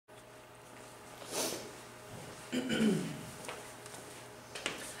Hi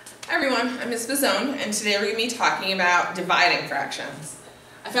everyone, I'm Ms. Bazone, and today we're going to be talking about dividing fractions.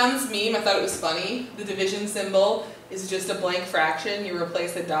 I found this meme, I thought it was funny. The division symbol is just a blank fraction. You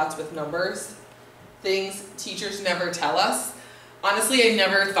replace the dots with numbers. Things teachers never tell us. Honestly, I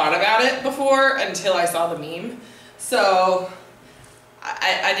never thought about it before until I saw the meme. So,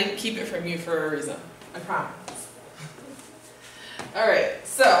 I didn't keep it from you for a reason. I promise. Alright,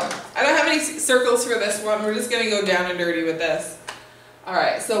 so, I don't have any circles for this one. We're just going to go down and dirty with this.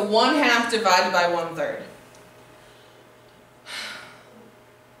 Alright, so 1/2 divided by 1/3.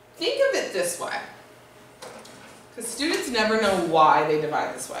 Think of it this way, because students never know why they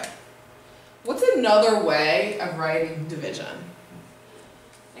divide this way. What's another way of writing division?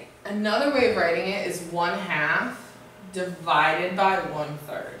 Another way of writing it is 1/2 divided by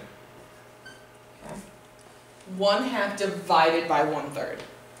 1/3. Okay? 1/2 divided by 1/3.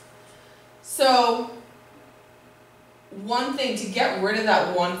 So, one thing to get rid of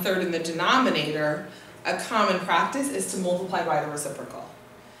that 1/3 in the denominator, a common practice is to multiply by the reciprocal.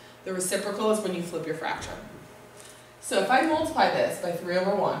 The reciprocal is when you flip your fraction. So if I multiply this by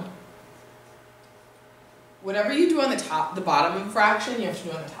 3/1, whatever you do on the bottom of a fraction, you have to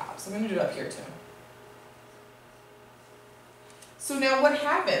do on the top. So I'm going to do it up here too. So now what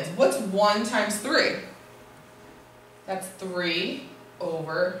happens? What's 1 times 3? That's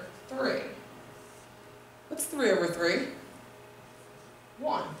 3/3. What's 3/3?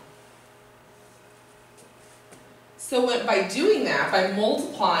 1. So by doing that, by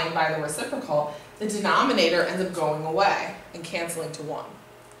multiplying by the reciprocal, the denominator ends up going away and canceling to 1.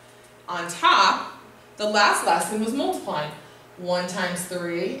 On top, the last lesson was multiplying. 1 times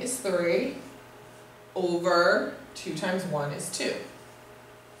 3 is 3 over 2 times 1 is 2.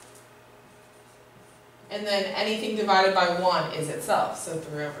 And then anything divided by 1 is itself, so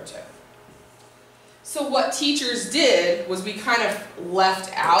 3/2. So what teachers did was we kind of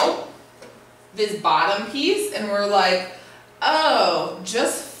left out this bottom piece and we're like, oh,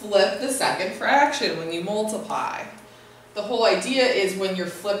 just flip the second fraction when you multiply. The whole idea is when you're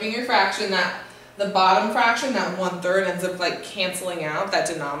flipping your fraction, that the bottom fraction, that 1/3, ends up like canceling out that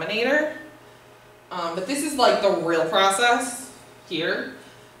denominator. But this is like the real process here.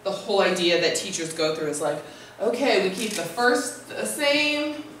 The whole idea that teachers go through is like, okay, we keep the first the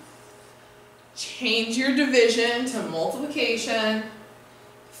same, change your division to multiplication,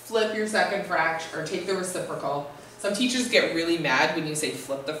 flip your second fraction, or take the reciprocal. Some teachers get really mad when you say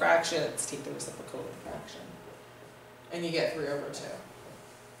flip the fraction, it's take the reciprocal of the fraction. And you get 3/2.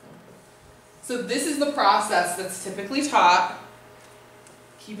 So this is the process that's typically taught.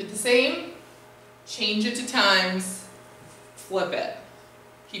 Keep it the same, change it to times, flip it.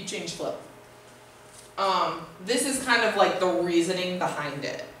 Keep, change, flip. This is kind of like the reasoning behind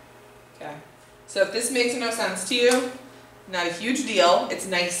it. Okay? So if this makes no sense to you, not a huge deal. It's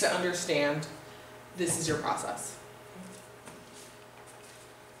nice to understand this is your process.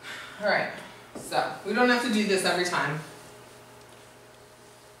 Alright, so we don't have to do this every time.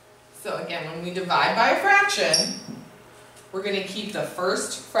 So again, when we divide by a fraction, we're going to keep the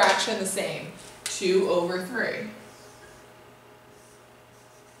first fraction the same, 2/3.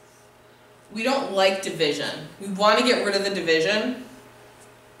 We don't like division. We want to get rid of the division.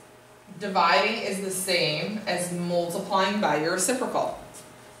 Dividing is the same as multiplying by your reciprocal.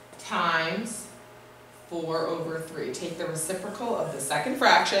 Times 4/3. Take the reciprocal of the second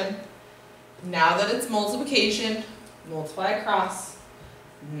fraction. Now that it's multiplication, multiply across,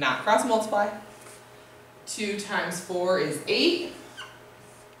 not cross multiply. 2 times 4 is 8.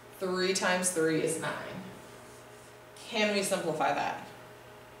 3 times 3 is 9. Can we simplify that?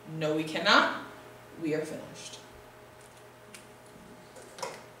 No, we cannot. We are finished.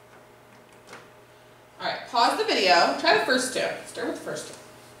 Alright, pause the video. Try the first two. Start with the first two.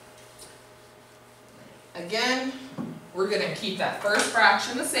 Again, we're going to keep that first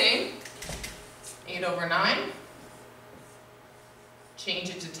fraction the same. 8/9. Change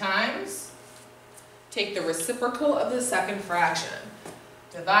it to times. Take the reciprocal of the second fraction.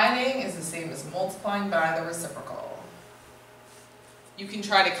 Dividing is the same as multiplying by the reciprocal. You can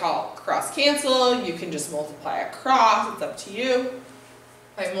try to cross cancel. You can just multiply across. It's up to you.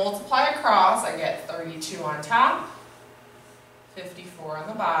 If I multiply across, I get 32 on top, 54 on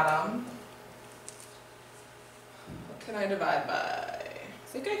the bottom. What can I divide by? I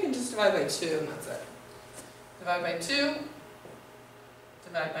think I can just divide by 2 and that's it. Divide by 2,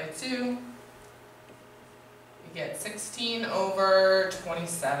 divide by 2. You get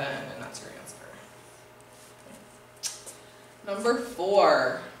 16/27, and that's your answer. Number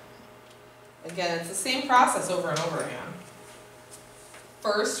 4. Again, it's the same process over and over again.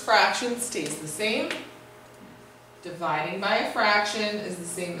 First fraction stays the same. Dividing by a fraction is the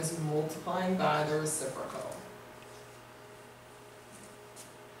same as multiplying by the reciprocal.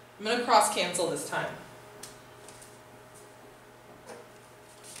 I'm going to cross cancel this time.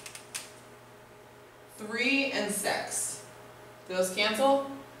 3 and 6. Do those cancel?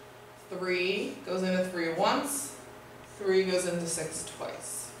 3 goes into 3 once. 3 goes into 6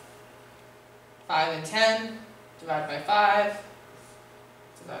 twice. 5 and 10. Divide by 5.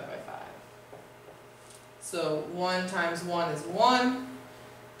 Divide by 5. So 1 times 1 is 1.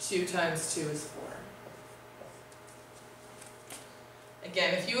 2 times 2 is 4.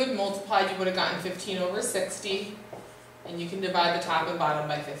 Again, if you had multiplied, you would have gotten 15 over 60. And you can divide the top and bottom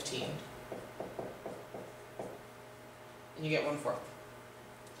by 15. And you get 1/4.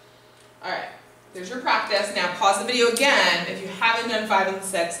 Alright, there's your practice. Now pause the video again. If you haven't done 5 and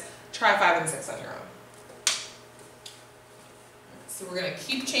 6, try 5 and 6 on your own. So we're going to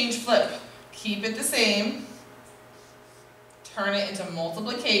keep change flip. Keep it the same. Turn it into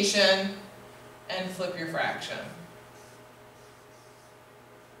multiplication and flip your fraction.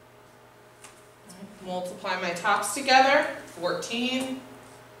 Multiply my tops together. 14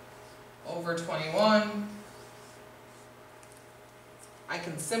 over 21. I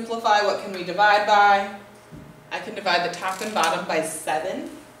can simplify. What can we divide by? I can divide the top and bottom by 7.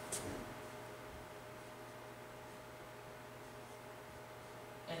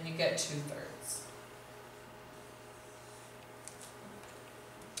 And you get 2/3.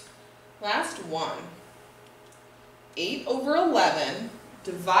 Last one. 8 over 11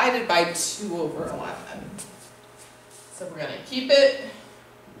 divided by 2 over 11. So we're going to keep it.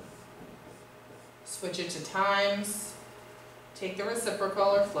 Switch it to times. Take the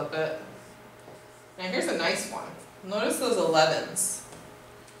reciprocal or flip it. Now here's a nice one. Notice those 11s.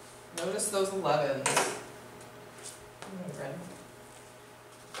 Notice those 11s.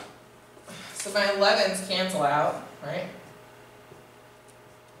 So my 11s cancel out, right?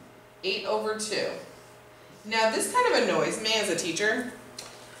 8 over 2. Now this kind of annoys me as a teacher.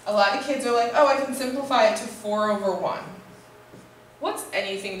 A lot of kids are like, oh, I can simplify it to 4 over 1. What's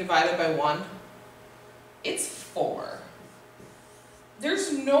anything divided by 1? It's 4.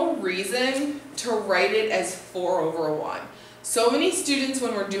 There's no reason to write it as 4 over 1. So many students,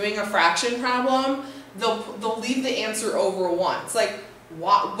 when we're doing a fraction problem, they'll leave the answer over 1. It's like,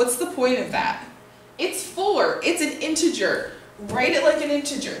 what's the point of that? It's 4. It's an integer. Write it like an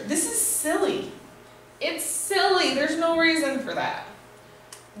integer. This is silly. It's silly. There's no reason for that.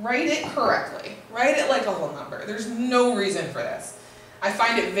 Write it correctly. Write it like a whole number. There's no reason for this. I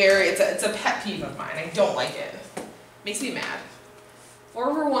find it it's a pet peeve of mine. I don't like it. Makes me mad. 4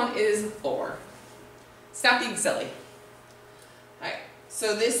 over 1 is 4. Stop being silly. Alright,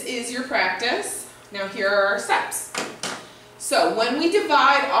 so this is your practice. Now here are our steps. So when we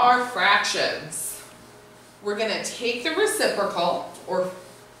divide our fractions, we're going to take the reciprocal, or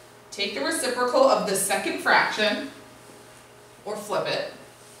take the reciprocal of the second fraction, or flip it.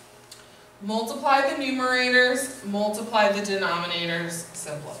 Multiply the numerators, multiply the denominators,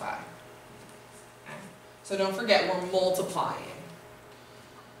 simplify. Okay. So don't forget, we're multiplying.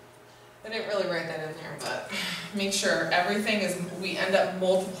 I didn't really write that in there, but make sure everything is, we end up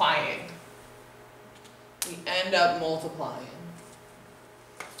multiplying. We end up multiplying.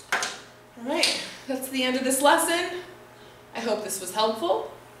 Alright, that's the end of this lesson. I hope this was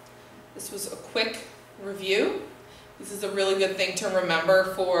helpful. This was a quick review. This is a really good thing to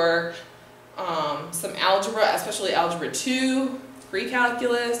remember for some algebra, especially algebra 2,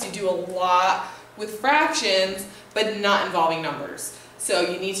 pre-calculus. You do a lot with fractions, but not involving numbers. So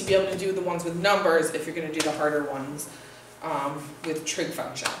you need to be able to do the ones with numbers if you're going to do the harder ones with trig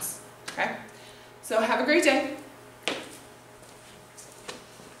functions. Okay? So have a great day.